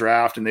NFL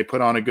draft, and they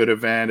put on a good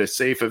event, a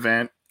safe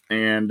event,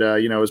 and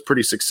it was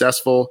pretty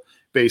successful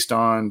based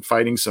on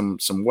fighting some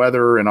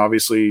weather and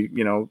obviously,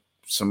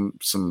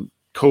 some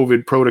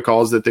COVID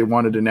protocols that they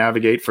wanted to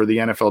navigate for the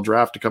NFL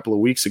draft a couple of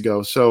weeks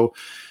ago. So,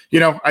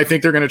 I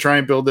think they're going to try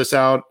and build this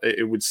out.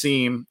 It would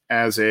seem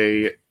as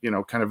a,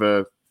 kind of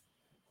a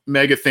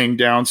mega thing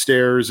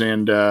downstairs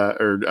and,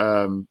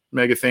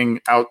 mega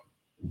thing out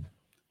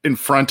in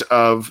front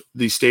of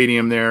the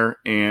stadium there,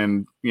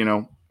 and,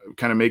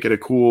 kind of make it a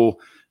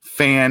cool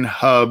fan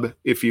hub,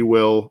 if you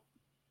will,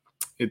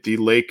 at the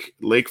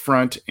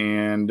lakefront.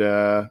 And,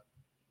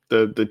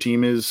 the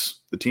team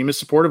is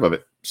supportive of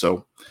it.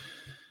 So,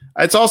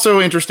 it's also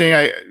interesting.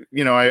 I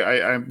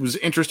was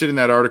interested in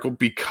that article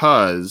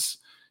because,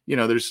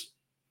 there's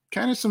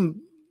kind of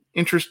some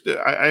interest.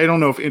 I don't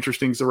know if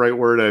interesting is the right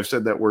word. I've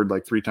said that word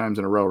like 3 times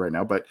in a row right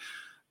now, but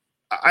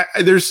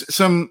there's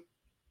some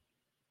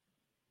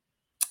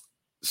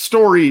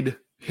storied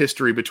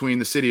history between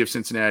the city of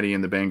Cincinnati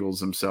and the Bengals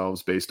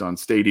themselves based on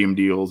stadium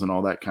deals and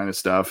all that kind of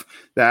stuff.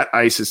 That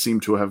ice has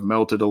seemed to have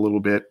melted a little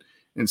bit.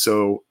 And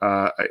so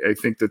I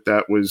think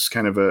that was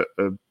kind of a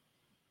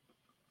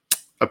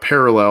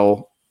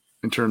parallel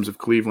in terms of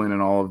Cleveland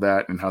and all of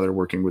that and how they're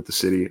working with the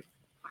city.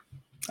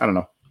 I don't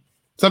know.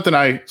 Something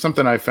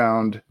I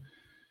found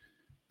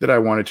that I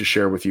wanted to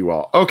share with you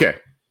all. Okay.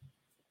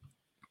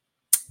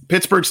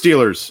 Pittsburgh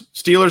Steelers,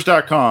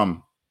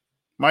 Steelers.com.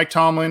 Mike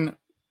Tomlin,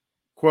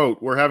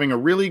 quote, we're having a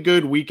really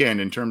good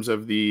weekend in terms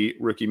of the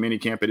rookie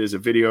minicamp. It is a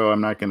video.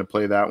 I'm not going to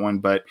play that one,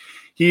 but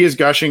he is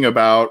gushing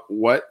about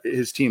what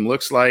his team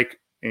looks like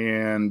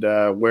and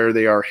where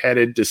they are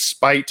headed,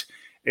 despite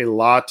a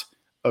lot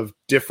of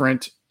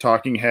different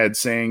talking heads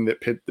saying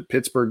that the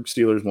Pittsburgh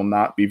Steelers will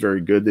not be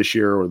very good this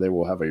year, or they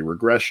will have a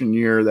regression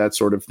year, that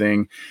sort of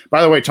thing.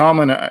 By the way,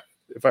 Tomlin,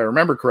 if I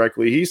remember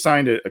correctly, he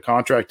signed a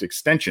contract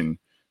extension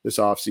this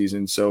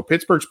offseason. So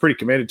Pittsburgh's pretty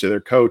committed to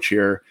their coach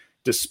here,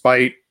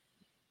 despite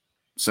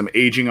some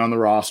aging on the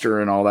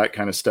roster and all that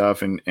kind of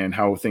stuff and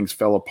how things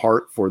fell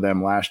apart for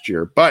them last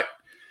year. But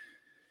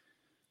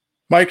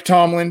Mike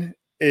Tomlin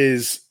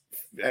is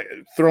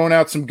throwing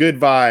out some good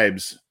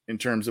vibes in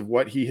terms of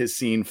what he has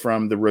seen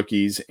from the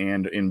rookies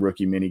and in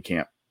rookie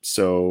minicamp.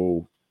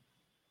 So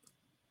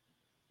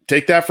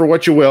take that for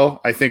what you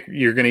will. I think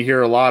you're going to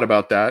hear a lot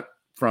about that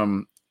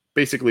from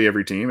basically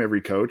every team,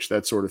 every coach,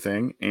 that sort of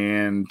thing.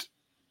 And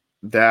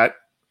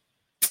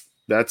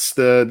that's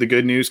the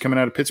good news coming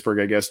out of Pittsburgh,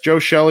 I guess. Joe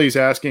Shelley's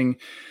asking,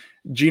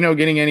 Geno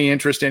getting any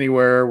interest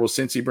anywhere? Will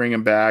Cincy bring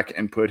him back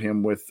and put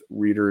him with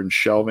Reeder and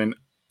Shelvin?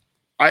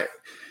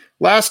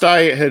 Last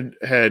I had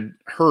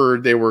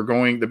heard the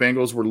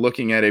Bengals were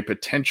looking at a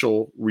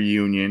potential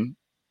reunion,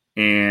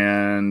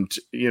 and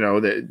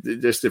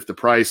just if the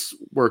price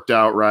worked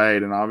out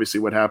right, and obviously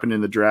what happened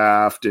in the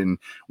draft and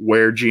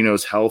where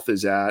Geno's health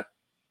is at,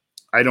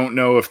 I don't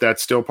know if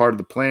that's still part of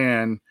the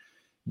plan,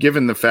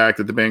 given the fact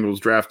that the Bengals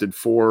drafted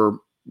 4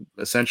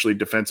 essentially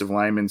defensive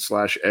linemen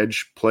 /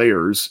 edge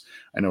players.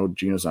 I know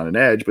Geno's not an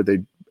edge, but they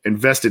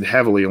invested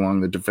heavily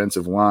along the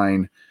defensive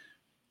line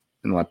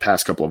in the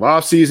past couple of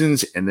off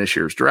seasons and this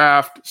year's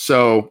draft.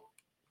 So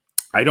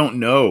I don't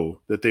know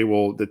that they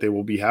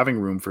will be having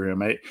room for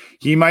him.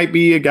 He might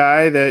be a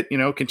guy that,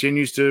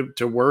 continues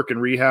to work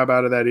and rehab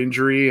out of that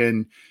injury.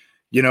 And,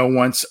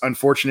 once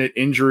unfortunate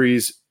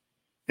injuries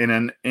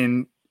and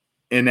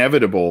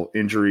inevitable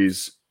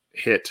injuries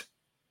hit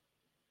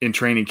in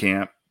training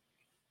camp,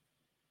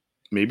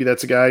 maybe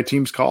that's a guy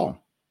teams call.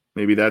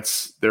 Maybe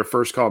that's their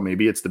first call.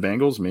 Maybe it's the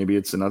Bengals. Maybe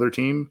it's another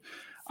team.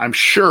 I'm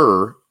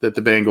sure that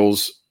the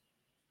Bengals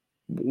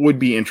would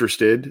be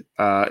interested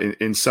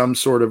in some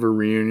sort of a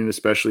reunion,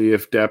 especially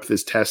if depth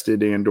is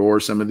tested and or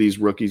some of these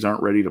rookies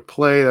aren't ready to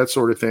play, that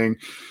sort of thing.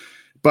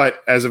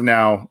 But as of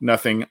now,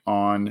 nothing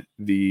on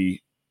the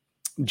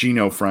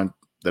Geno front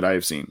that I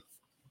have seen.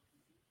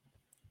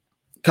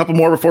 A couple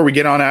more before we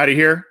get on out of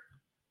here.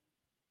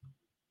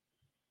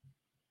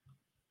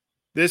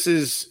 This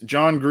is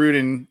John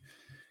Gruden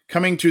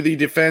coming to the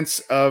defense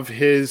of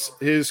his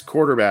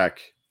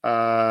quarterback.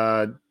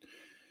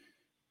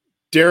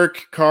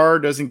 Derek Carr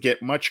doesn't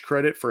get much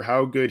credit for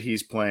how good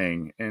he's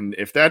playing. And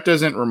if that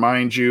doesn't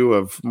remind you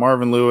of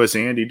Marvin Lewis,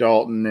 Andy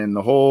Dalton, and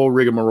the whole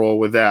rigmarole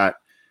with that,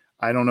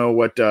 I don't know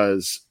what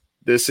does.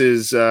 This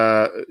is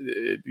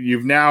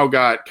you've now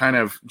got kind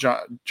of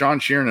John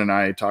Sheeran and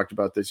I talked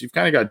about this. You've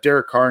kind of got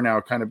Derek Carr now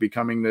kind of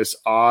becoming this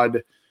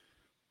odd.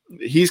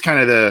 He's kind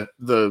of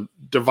the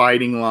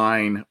dividing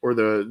line or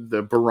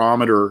the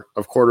barometer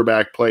of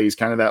quarterback play. He's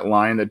kind of that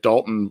line that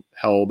Dalton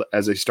held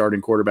as a starting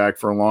quarterback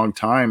for a long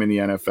time in the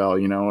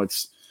NFL.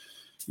 It's,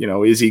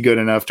 is he good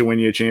enough to win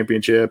you a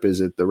championship?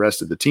 Is it the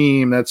rest of the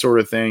team? That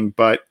sort of thing.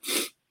 But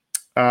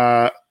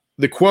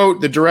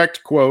the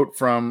direct quote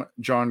from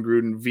John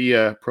Gruden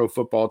via Pro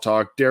Football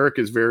Talk, Derek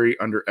is very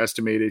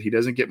underestimated. He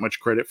doesn't get much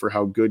credit for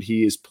how good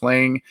he is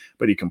playing,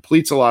 but he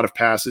completes a lot of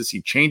passes.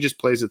 He changes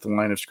plays at the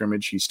line of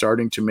scrimmage. He's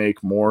starting to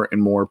make more and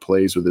more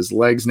plays with his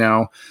legs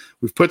now.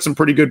 We've put some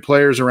pretty good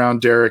players around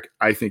Derek.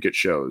 I think it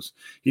shows.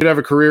 He did have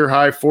a career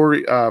high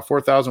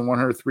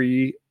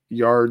 4,103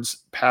 yards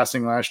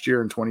passing last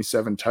year and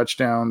 27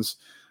 touchdowns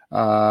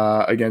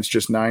against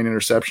just 9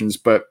 interceptions.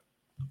 But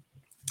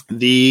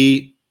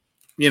they're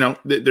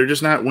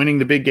just not winning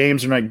the big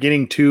games. They're not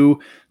getting to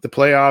the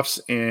playoffs.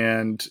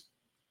 And,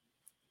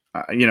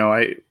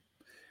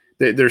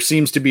 there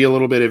seems to be a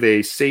little bit of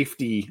a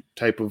safety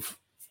type of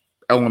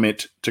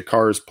element to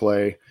Carr's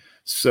play.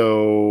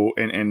 So,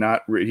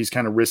 he's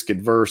kind of risk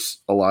adverse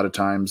a lot of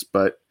times,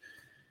 but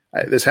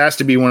this has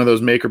to be one of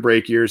those make or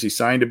break years. He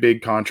signed a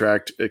big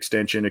contract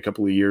extension a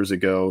couple of years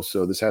ago.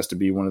 So this has to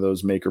be one of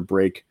those make or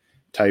break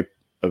type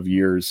of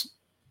years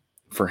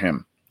for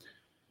him.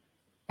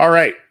 All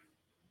right.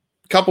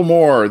 Couple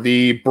more.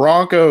 The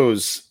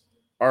Broncos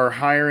are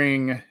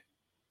hiring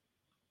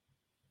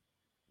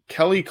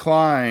Kelly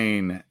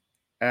Klein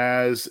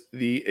as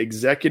the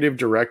executive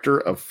director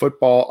of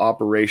football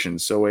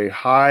operations. So a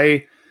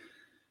high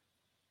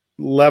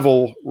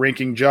level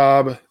ranking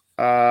job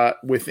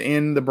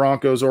within the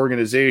Broncos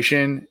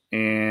organization.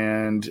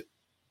 And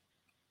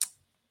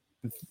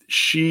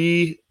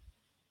she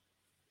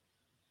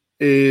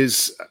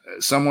is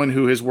someone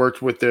who has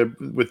worked with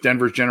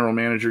Denver's general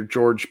manager,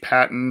 George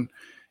Patton,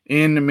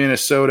 in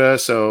Minnesota.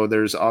 So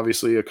there's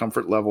obviously a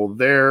comfort level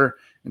there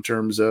in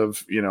terms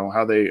of,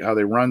 how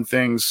they run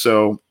things.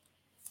 So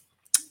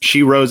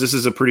she rose. This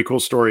is a pretty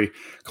cool story.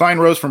 Klein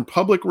rose from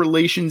public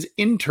relations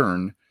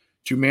intern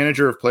to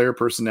manager of player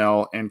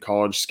personnel and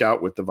college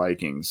scout with the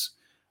Vikings.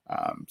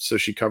 So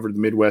she covered the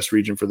Midwest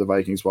region for the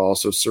Vikings while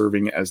also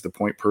serving as the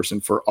point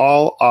person for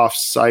all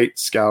off-site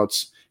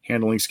scouts,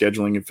 handling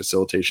scheduling and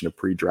facilitation of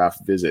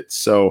pre-draft visits.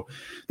 So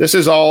this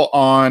is all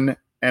on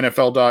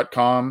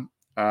NFL.com.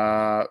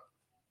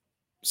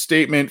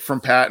 Statement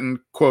from Patton,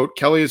 quote,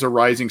 Kelly is a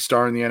rising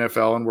star in the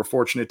NFL, and we're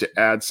fortunate to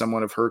add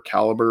someone of her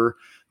caliber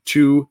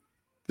to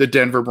the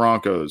Denver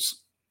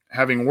Broncos.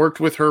 Having worked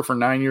with her for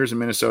 9 years in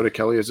Minnesota,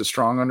 Kelly has a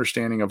strong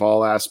understanding of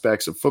all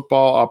aspects of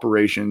football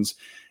operations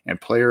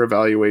and player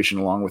evaluation,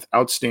 along with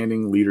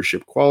outstanding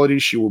leadership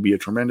qualities. She will be a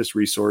tremendous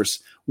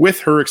resource with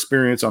her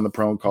experience on the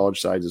pro and college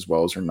sides, as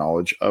well as her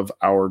knowledge of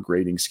our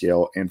grading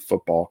scale and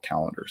football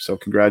calendar. So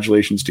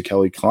congratulations to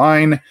Kelly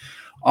Klein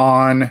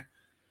on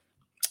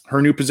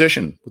her new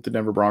position with the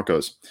Denver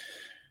Broncos.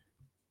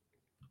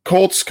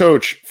 Colts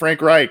coach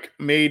Frank Reich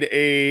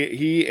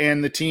he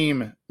and the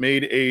team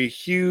made a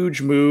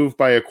huge move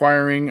by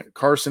acquiring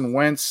Carson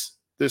Wentz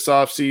this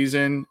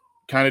offseason,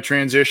 kind of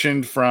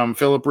transitioned from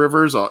Phillip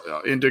Rivers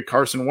into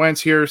Carson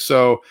Wentz here.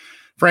 So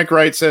Frank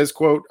Reich says,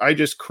 quote, "I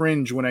just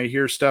cringe when I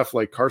hear stuff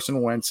like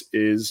Carson Wentz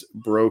is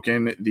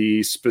broken."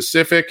 The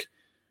specific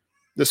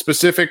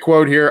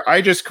quote here,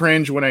 "I just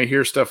cringe when I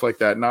hear stuff like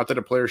that. Not that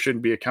a player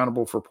shouldn't be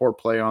accountable for poor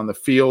play on the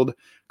field.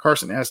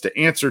 Carson has to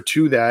answer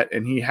to that,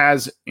 and he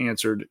has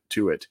answered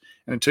to it.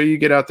 And until you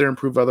get out there and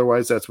prove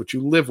otherwise, that's what you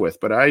live with.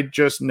 But I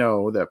just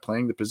know that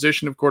playing the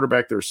position of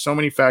quarterback, there's so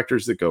many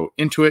factors that go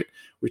into it.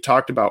 We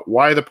talked about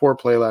why the poor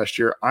play last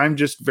year. I'm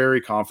just very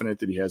confident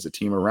that he has a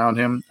team around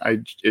him. I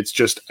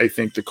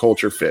think the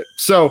culture fit."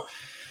 So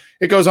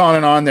it goes on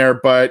and on there,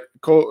 but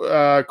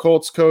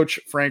Colts coach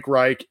Frank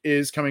Reich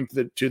is coming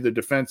to the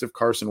defense of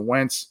Carson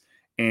Wentz,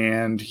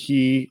 and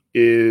he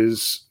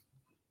is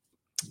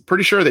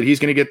pretty sure that he's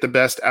going to get the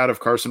best out of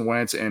Carson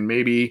Wentz, and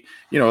maybe,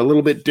 a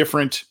little bit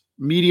different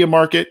media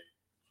market,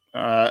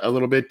 a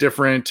little bit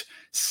different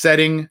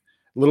setting, a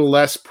little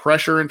less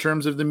pressure in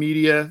terms of the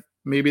media.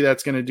 Maybe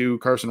that's going to do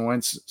Carson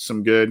Wentz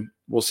some good.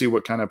 We'll see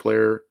what kind of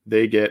player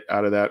they get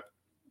out of that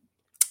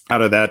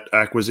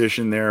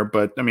acquisition there.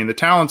 But I mean, the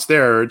talent's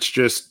there. It's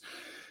just,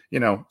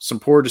 some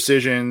poor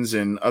decisions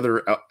and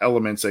other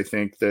elements, I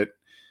think, that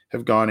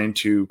have gone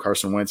into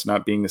Carson Wentz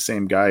not being the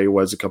same guy he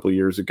was a couple of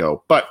years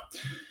ago. But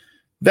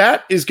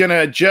that is going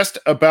to just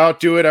about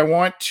do it. I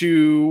want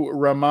to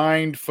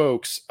remind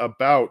folks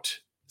about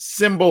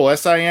Simbull,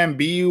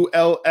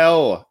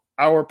 SIMBULL,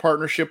 our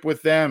partnership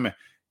with them.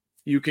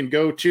 You can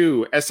go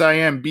to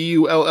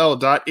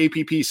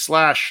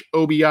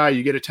simbull.app/OBI.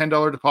 You get a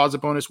 $10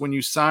 deposit bonus when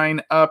you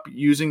sign up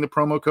using the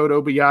promo code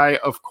OBI,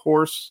 of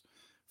course,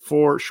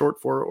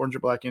 short for Orange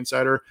and Black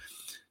Insider.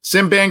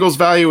 SimBangles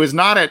value is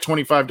not at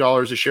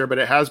 $25 a share, but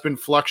it has been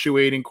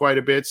fluctuating quite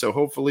a bit. So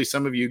hopefully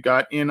some of you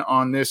got in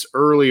on this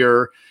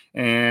earlier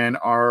and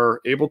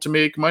are able to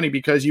make money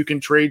because you can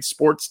trade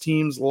sports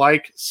teams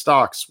like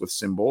stocks with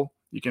Simbull.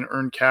 You can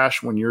earn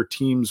cash when your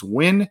teams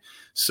win.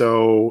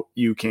 So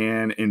you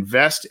can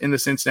invest in the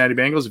Cincinnati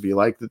Bengals if you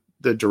like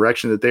the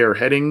direction that they are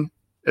heading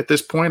at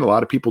this point. A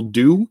lot of people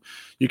do.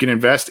 You can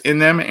invest in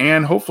them,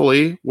 and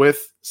hopefully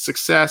with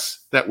success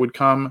that would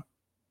come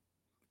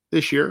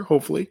this year,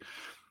 hopefully,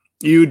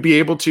 you'd be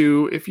able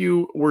to, if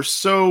you were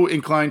so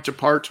inclined to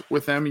part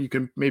with them, you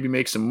can maybe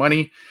make some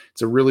money.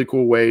 It's a really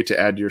cool way to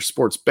add to your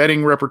sports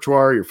betting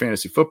repertoire, your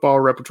fantasy football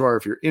repertoire,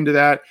 if you're into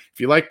that. If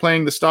you like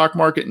playing the stock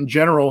market in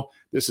general,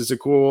 this is a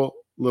cool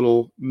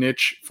little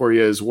niche for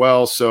you as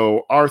well.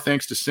 So our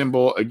thanks to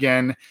Simbull.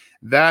 Again,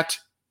 that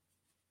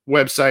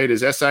website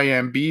is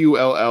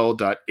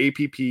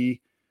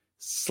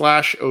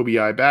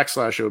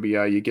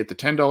simbull.app/OBI. You get the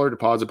 $10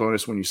 deposit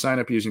bonus when you sign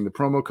up using the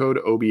promo code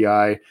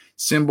OBI.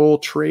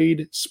 Simbull,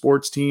 trade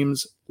sports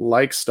teams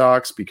like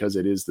stocks because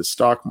it is the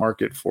stock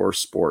market for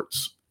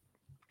sports.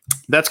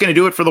 That's going to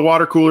do it for the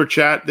water cooler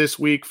chat this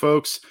week,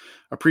 folks.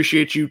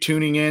 Appreciate you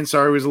tuning in.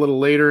 Sorry it was a little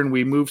later and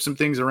we moved some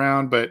things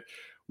around, but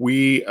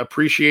we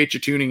appreciate you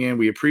tuning in.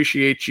 We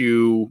appreciate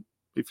you.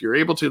 If you're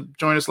able to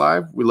join us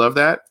live, we love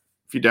that.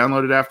 If you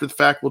download it after the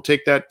fact, we'll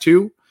take that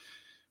too.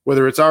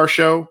 Whether it's our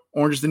show,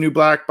 Orange is the New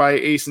Black by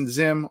Ace and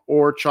Zim,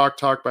 or Chalk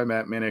Talk by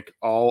Matt Minnick,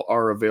 all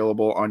are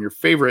available on your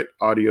favorite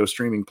audio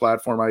streaming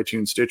platform,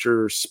 iTunes,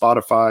 Stitcher,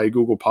 Spotify,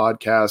 Google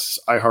Podcasts,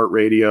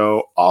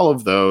 iHeartRadio, all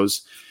of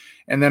those.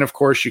 And then, of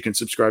course, you can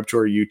subscribe to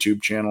our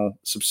YouTube channel,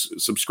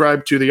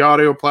 subscribe to the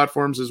audio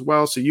platforms as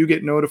well, so you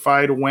get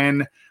notified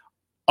when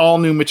all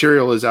new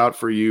material is out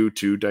for you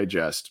to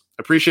digest.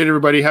 Appreciate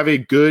everybody. Have a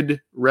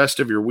good rest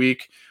of your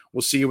week.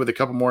 We'll see you with a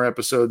couple more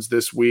episodes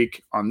this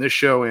week on this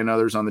show and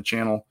others on the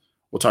channel.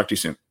 We'll talk to you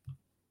soon.